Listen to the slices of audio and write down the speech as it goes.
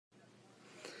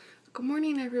Good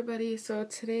morning, everybody. So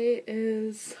today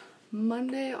is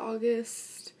Monday,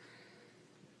 August.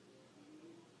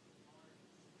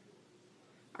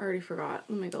 I already forgot.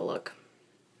 Let me go look.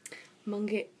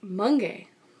 Monday,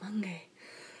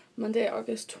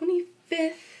 August 25th.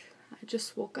 I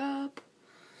just woke up.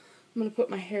 I'm gonna put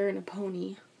my hair in a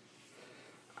pony.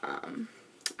 I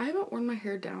haven't worn my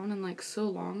hair down in like so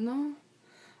long though.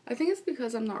 I think it's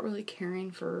because I'm not really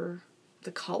caring for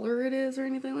the color it is or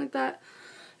anything like that.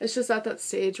 It's just at that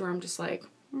stage where I'm just like,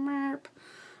 merp.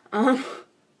 But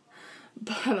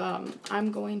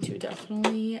I'm going to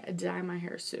definitely dye my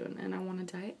hair soon. And I want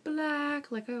to dye it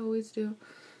black like I always do.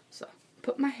 So,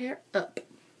 put my hair up.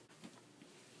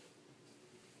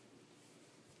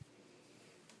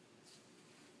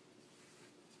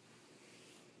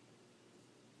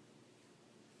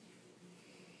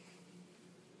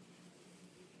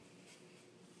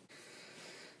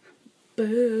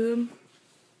 Boom.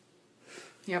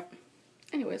 Yep.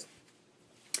 Anyways,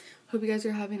 hope you guys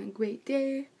are having a great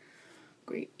day,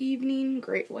 great evening,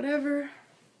 great whatever.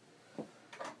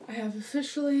 I have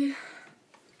officially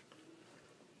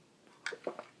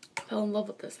fell in love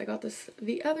with this. I got this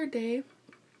the other day,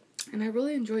 and I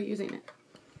really enjoy using it.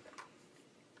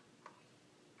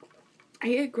 I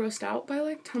get grossed out by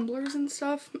like tumblers and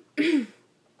stuff,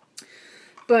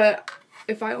 but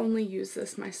if I only use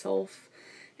this myself,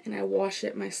 and I wash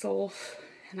it myself,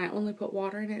 and I only put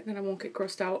water in it, then I won't get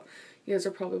grossed out. You guys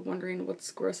are probably wondering what's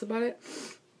gross about it.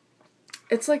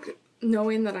 It's like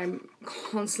knowing that I'm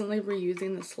constantly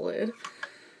reusing this lid,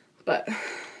 but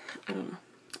I don't know.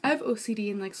 I have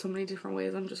OCD in like so many different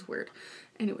ways. I'm just weird.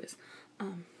 Anyways,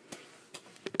 I've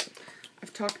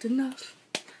talked enough.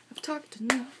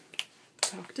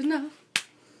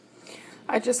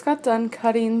 I just got done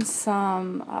cutting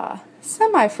some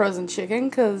semi-frozen chicken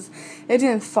because it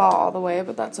didn't thaw all the way,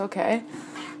 but that's okay.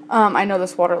 I know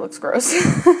this water looks gross,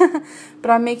 but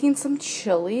I'm making some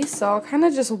chili, so I'll kind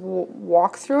of just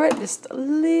walk through it just a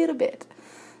little bit.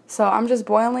 So I'm just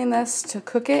boiling this to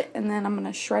cook it, and then I'm going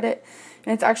to shred it,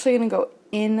 and it's actually going to go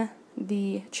in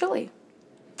the chili.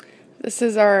 This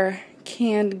is our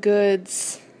canned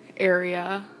goods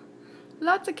area.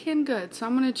 Lots of canned goods, so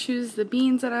I'm going to choose the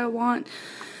beans that I want.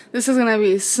 This is going to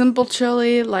be simple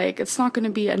chili, like it's not going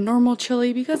to be a normal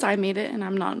chili because I made it and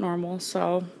I'm not normal,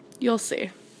 so you'll see.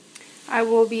 I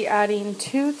will be adding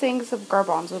 2 things of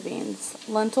garbanzo beans,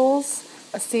 lentils,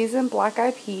 a seasoned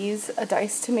black-eyed peas, a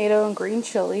diced tomato and green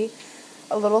chili,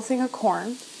 a little thing of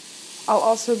corn. I'll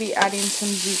also be adding some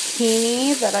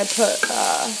zucchini that I put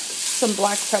some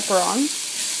black pepper on,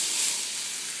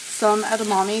 some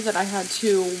edamame that I had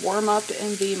to warm up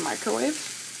in the microwave.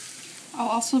 I'll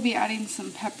also be adding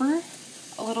some pepper,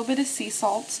 a little bit of sea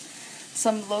salt,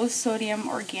 some low-sodium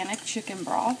organic chicken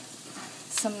broth,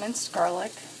 some minced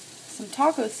garlic, some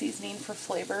taco seasoning for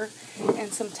flavor,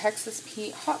 and some Texas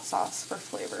Pete hot sauce for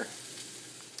flavor.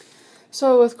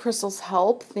 So with Crystal's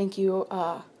help, thank you,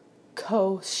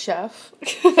 co-chef,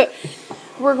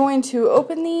 we're going to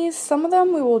open these. Some of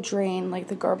them we will drain, like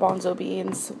the garbanzo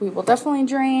beans we will definitely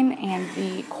drain, and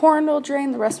the corn will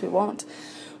drain, the rest we won't.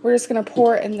 We're just going to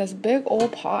pour it in this big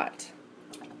old pot.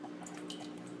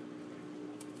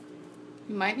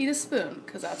 You might need a spoon,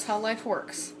 because that's how life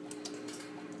works.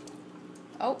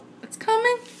 Oh, it's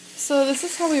coming. So this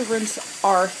is how we rinse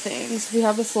our things. We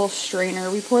have this little strainer.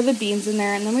 We pour the beans in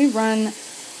there, and then we run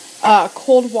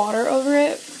cold water over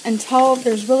it until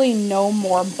there's really no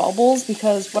more bubbles,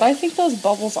 because what I think those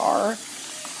bubbles are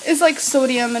is like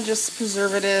sodium and just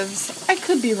preservatives. I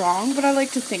could be wrong, but I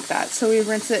like to think that. So we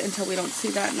rinse it until we don't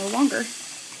see that no longer.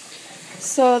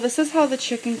 So this is how the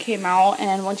chicken came out,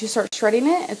 and once you start shredding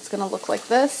it, it's going to look like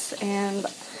this, and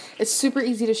it's super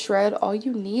easy to shred. All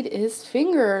you need is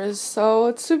fingers, so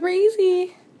it's super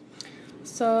easy.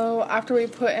 So after we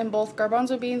put in both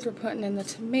garbanzo beans, we're putting in the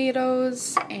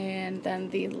tomatoes and then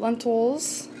the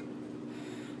lentils,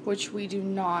 which we do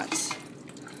not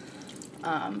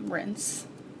rinse.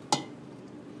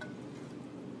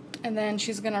 And then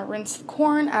she's going to rinse the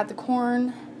corn, add the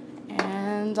corn,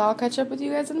 and I'll catch up with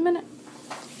you guys in a minute.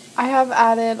 I have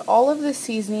added all of the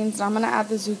seasonings, and I'm going to add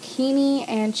the zucchini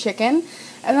and chicken,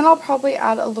 and then I'll probably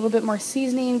add a little bit more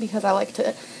seasoning because I like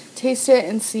to taste it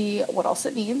and see what else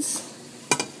it needs.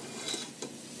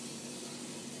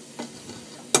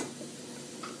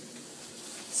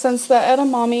 Since the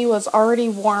edamame was already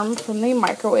warm from the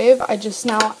microwave, I just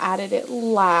now added it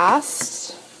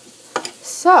last.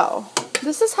 So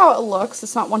this is how it looks.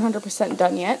 It's not 100%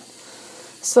 done yet.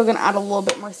 Still going to add a little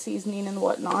bit more seasoning and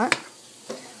whatnot.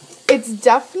 It's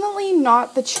definitely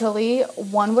not the chili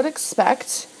one would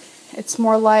expect. It's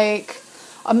more like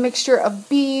a mixture of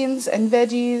beans and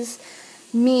veggies.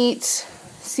 meat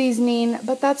seasoning,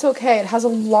 but that's okay. It has a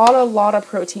lot of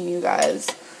protein, you guys.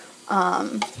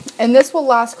 And this will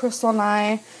last Crystal and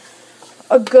I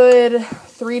a good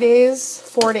 3 days,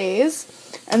 4 days.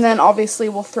 And then obviously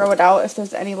we'll throw it out if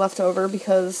there's any left over,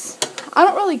 because I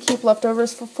don't really keep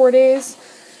leftovers for 4 days.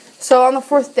 So on the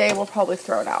 4th day, we'll probably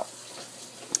throw it out.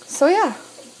 So yeah.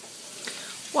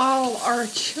 While our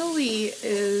chili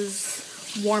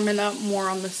is warming up more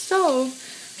on the stove,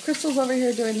 Crystal's over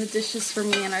here doing the dishes for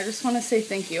me, and I just want to say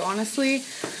thank you. Honestly,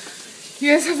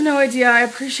 you guys have no idea. I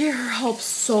appreciate her help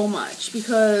so much,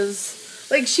 because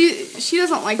like she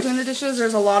doesn't like doing the dishes.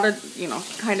 There's a lot of, you know,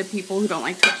 kind of people who don't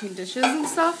like touching dishes and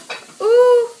stuff.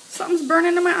 Ooh, something's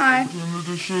burning in my eye. In the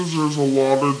dishes, there's a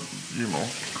lot of, you know,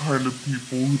 kind of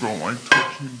people who don't like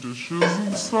touching dishes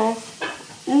and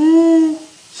stuff. Ooh,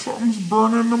 something's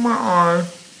burning in my eye.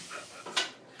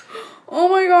 Oh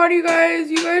my god, you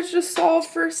guys just saw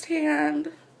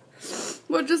firsthand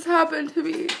what just happened to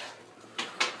me.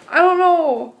 I don't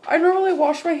know. I normally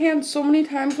wash my hands so many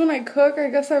times when I cook. I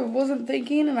guess I wasn't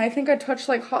thinking, and I think I touched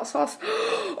like hot sauce.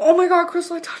 Oh my god,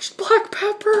 Crystal, I touched black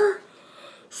pepper.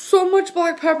 So much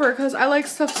black pepper, because I like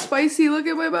stuff spicy. Look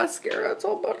at my mascara, it's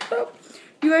all bunched up.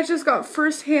 You guys just got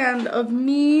firsthand of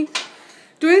me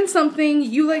doing something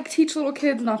you like teach little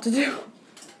kids not to do.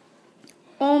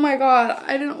 Oh my god,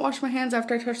 I didn't wash my hands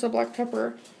after I touched the black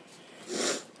pepper.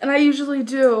 And I usually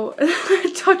do. And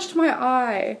I touched my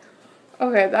eye.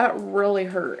 Okay, that really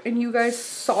hurt. And you guys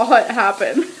saw it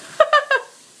happen.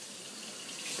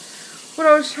 What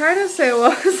I was trying to say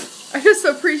was, I just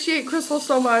appreciate Crystal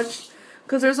so much,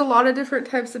 because there's a lot of different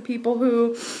types of people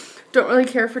who don't really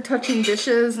care for touching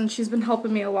dishes, and she's been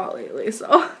helping me a lot lately,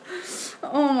 so.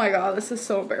 Oh my god, this is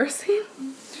so embarrassing.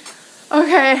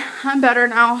 Okay, I'm better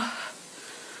now.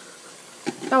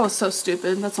 That was so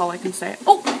stupid. That's all I can say.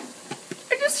 Oh,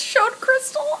 I just showed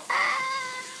Crystal.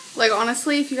 Like,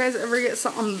 honestly, if you guys ever get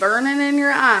something burning in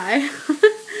your eye,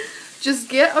 just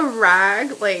get a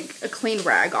rag, like a clean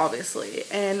rag, obviously,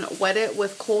 and wet it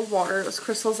with cold water. It was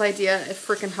Crystal's idea. It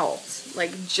freaking helped.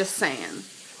 Like, just saying.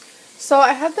 So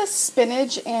I had this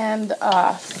spinach and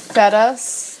feta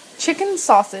chicken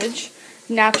sausage,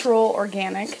 natural,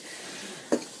 organic,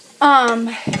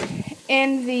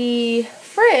 in the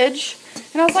fridge.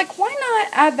 And I was like, why not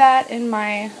add that in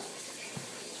my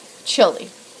chili?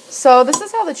 So this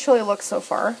is how the chili looks so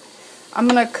far. I'm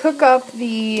going to cook up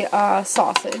the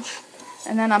sausage,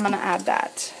 and then I'm going to add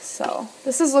that. So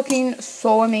this is looking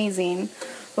so amazing.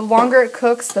 The longer it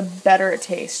cooks, the better it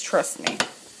tastes, trust me.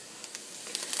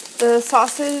 The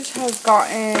sausage has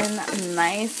gotten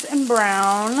nice and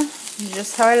brown,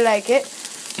 just how I like it.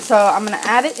 So I'm going to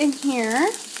add it in here.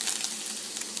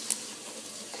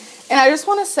 And I just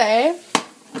want to say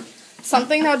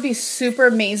something that would be super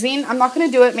amazing. I'm not going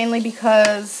to do it mainly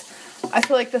because I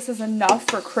feel like this is enough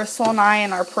for Crystal and I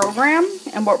in our program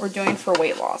and what we're doing for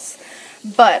weight loss.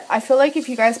 But I feel like if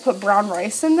you guys put brown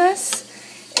rice in this,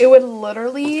 it would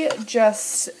literally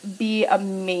just be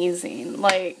amazing.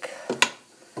 Like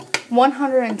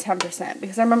 110%.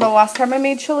 Because I remember the last time I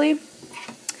made chili,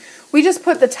 we just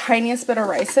put the tiniest bit of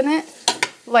rice in it,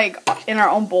 like in our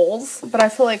own bowls. But I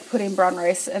feel like putting brown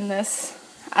rice in this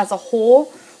as a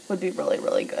whole would be really,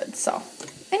 really good. So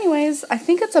anyways, I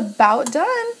think it's about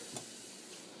done.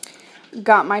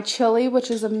 Got my chili, which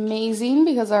is amazing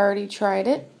because I already tried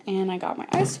it. And I got my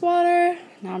ice water.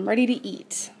 Now I'm ready to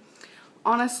eat.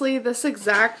 Honestly, this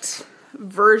exact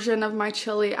version of my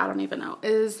chili, I don't even know,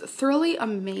 is thoroughly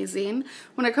amazing.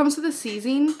 When it comes to the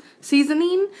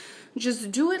seasoning,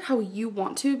 just do it how you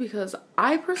want to, because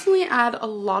I personally add a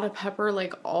lot of pepper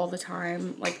like all the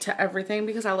time, like to everything,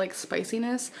 because I like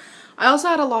spiciness. I also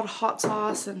add a lot of hot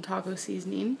sauce and taco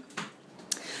seasoning.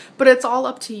 But it's all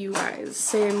up to you guys.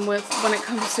 Same with when it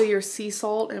comes to your sea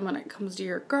salt and when it comes to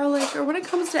your garlic, or when it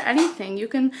comes to anything. You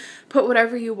can put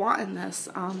whatever you want in this.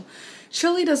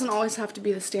 Chili doesn't always have to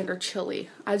be the standard chili.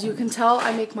 As you can tell,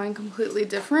 I make mine completely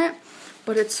different,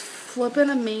 but it's flippin'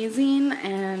 amazing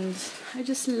and I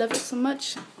just love it so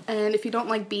much. And if you don't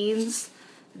like beans,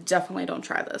 definitely don't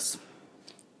try this.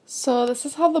 So this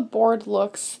is how the board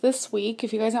looks this week.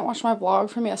 If you guys didn't watch my vlog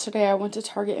from yesterday, I went to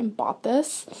Target and bought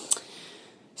this.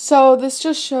 So this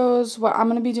just shows what I'm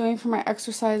going to be doing for my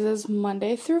exercises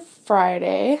Monday through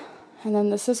Friday. And then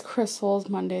this is Crystal's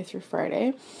Monday through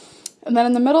Friday. And then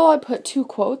in the middle I put 2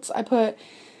 quotes. I put,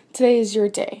 today is your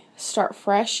day. Start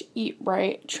fresh, eat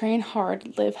right, train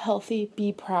hard, live healthy,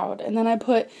 be proud. And then I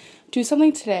put, do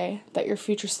something today that your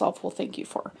future self will thank you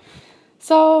for.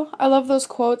 So I love those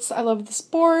quotes. I love this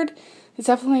board. It's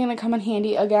definitely going to come in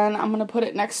handy. Again, I'm going to put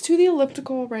it next to the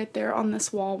elliptical right there on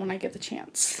this wall when I get the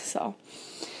chance. So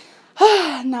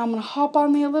Now I'm going to hop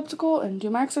on the elliptical and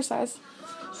do my exercise.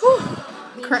 Whew.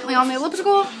 Currently on the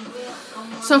elliptical.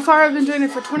 So far I've been doing it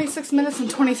for 26 minutes and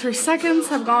 23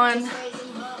 seconds. I've gone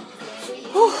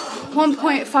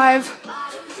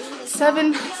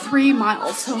 1.573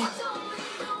 miles. So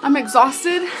I'm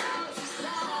exhausted.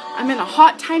 I'm in a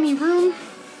hot, tiny room.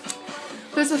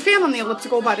 There's a fan on the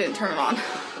elliptical, but I didn't turn it on.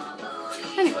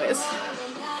 Anyways,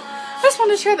 I just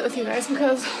wanted to share that with you guys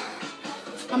because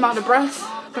I'm out of breath,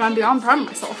 but I'm beyond proud of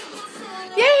myself.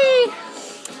 Yay!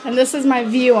 And this is my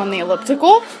view on the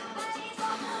elliptical.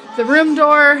 The room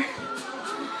door,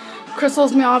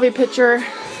 Crystal's Miyavi picture,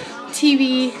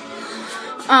 TV.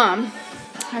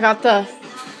 I got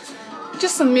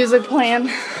just some music playing,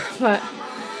 but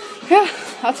yeah,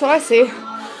 that's what I see.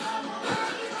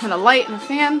 And a light and a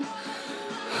fan.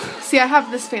 See, I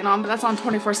have this fan on, but that's on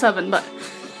 24/7, but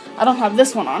I don't have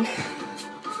this one on.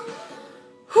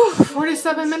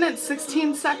 47 minutes,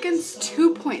 16 seconds,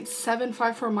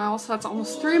 2.754 miles, so that's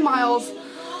almost 3 miles.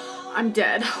 I'm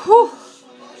dead. Whew.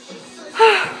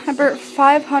 I burnt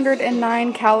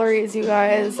 509 calories, you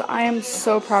guys. I am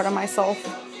so proud of myself.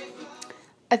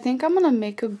 I think I'm gonna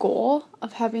make a goal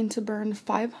of having to burn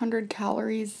 500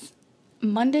 calories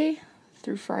Monday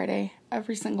through Friday,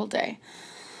 every single day.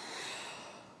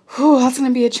 Whew, that's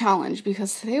gonna be a challenge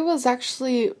because today was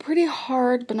actually pretty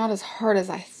hard, but not as hard as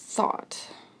I thought.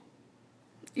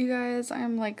 You guys,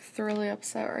 I'm like thoroughly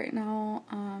upset right now.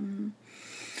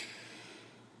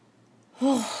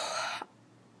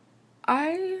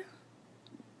 I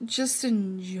just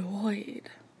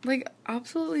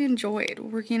absolutely enjoyed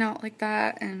working out like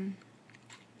that, and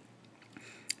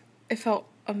it felt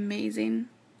amazing.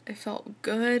 It felt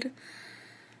good.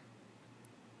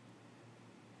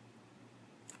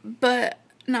 But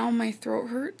now my throat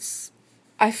hurts.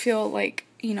 I feel like,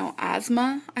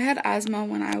 asthma. I had asthma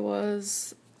when I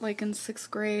was like in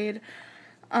 6th grade,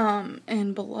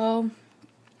 and below.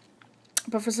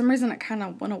 But for some reason it kind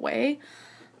of went away.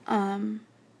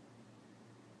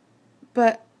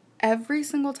 But every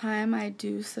single time I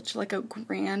do such like a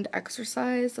grand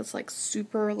exercise that's like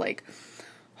super like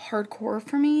hardcore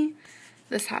for me,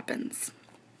 this happens.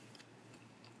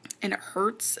 And it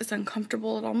hurts. It's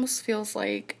uncomfortable. It almost feels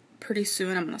like pretty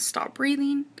soon I'm going to stop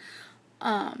breathing.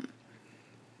 I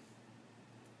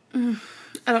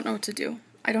don't know what to do.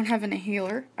 I don't have an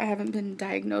inhaler. I haven't been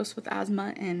diagnosed with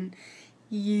asthma in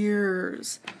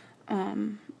years.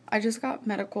 I just got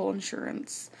medical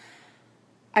insurance.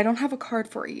 I don't have a card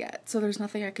for it yet, so there's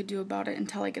nothing I could do about it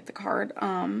until I get the card.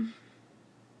 I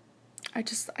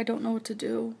don't know what to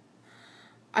do.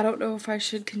 I don't know if I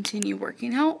should continue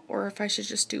working out or if I should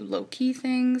just do low-key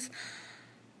things.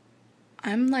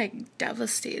 I'm like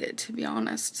devastated, to be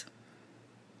honest.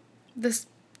 I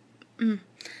want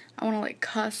to like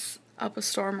cuss up a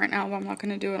storm right now, but I'm not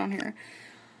going to do it on here.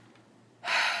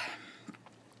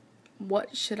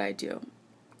 What should I do?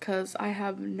 Because I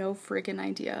have no friggin'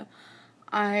 idea.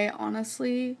 I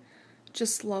honestly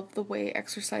just love the way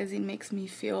exercising makes me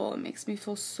feel. It makes me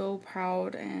feel so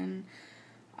proud, and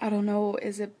I don't know,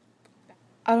 is it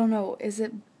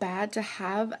bad to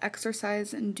have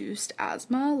exercise-induced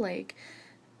asthma? Like,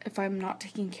 if I'm not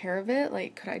taking care of it,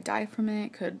 like, could I die from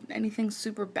it? Could anything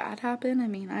super bad happen? I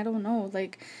mean, I don't know.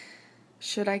 Like,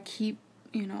 should I keep,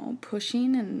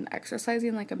 pushing and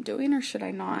exercising like I'm doing, or should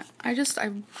I not? I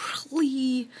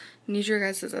really need your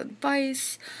guys'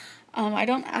 advice. I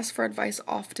don't ask for advice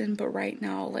often, but right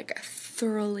now, like, I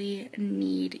thoroughly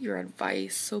need your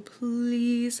advice, so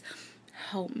please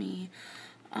help me.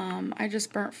 I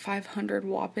just burnt 500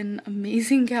 whopping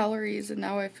amazing calories, and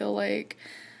now I feel like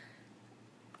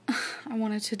I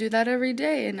wanted to do that every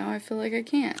day, and now I feel like I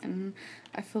can't, and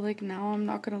I feel like now I'm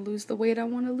not going to lose the weight I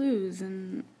want to lose,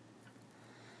 and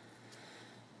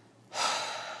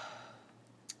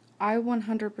I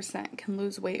 100% can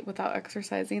lose weight without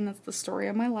exercising. That's the story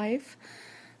of my life.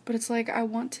 But it's like, I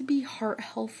want to be heart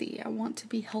healthy. I want to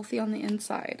be healthy on the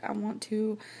inside. I want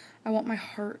my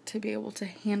heart to be able to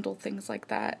handle things like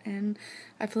that. And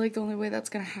I feel like the only way that's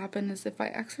going to happen is if I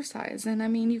exercise. And I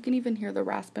mean, you can even hear the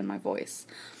rasp in my voice.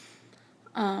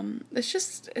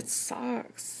 It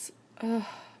sucks.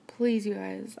 Please, you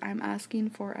guys, I'm asking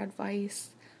for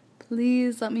advice.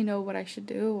 Please let me know what I should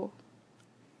do.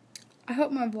 I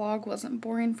hope my vlog wasn't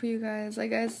boring for you guys. I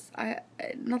guess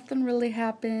nothing really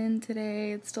happened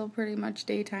today. It's still pretty much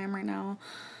daytime right now.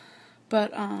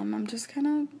 But I'm just kind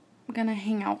of gonna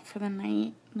hang out for the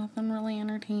night. Nothing really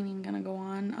entertaining gonna go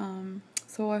on.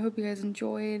 So I hope you guys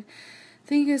enjoyed.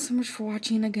 Thank you guys so much for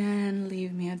watching again.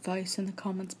 Leave me advice in the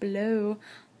comments below.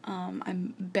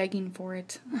 I'm begging for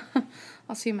it.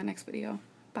 I'll see you in my next video.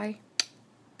 Bye.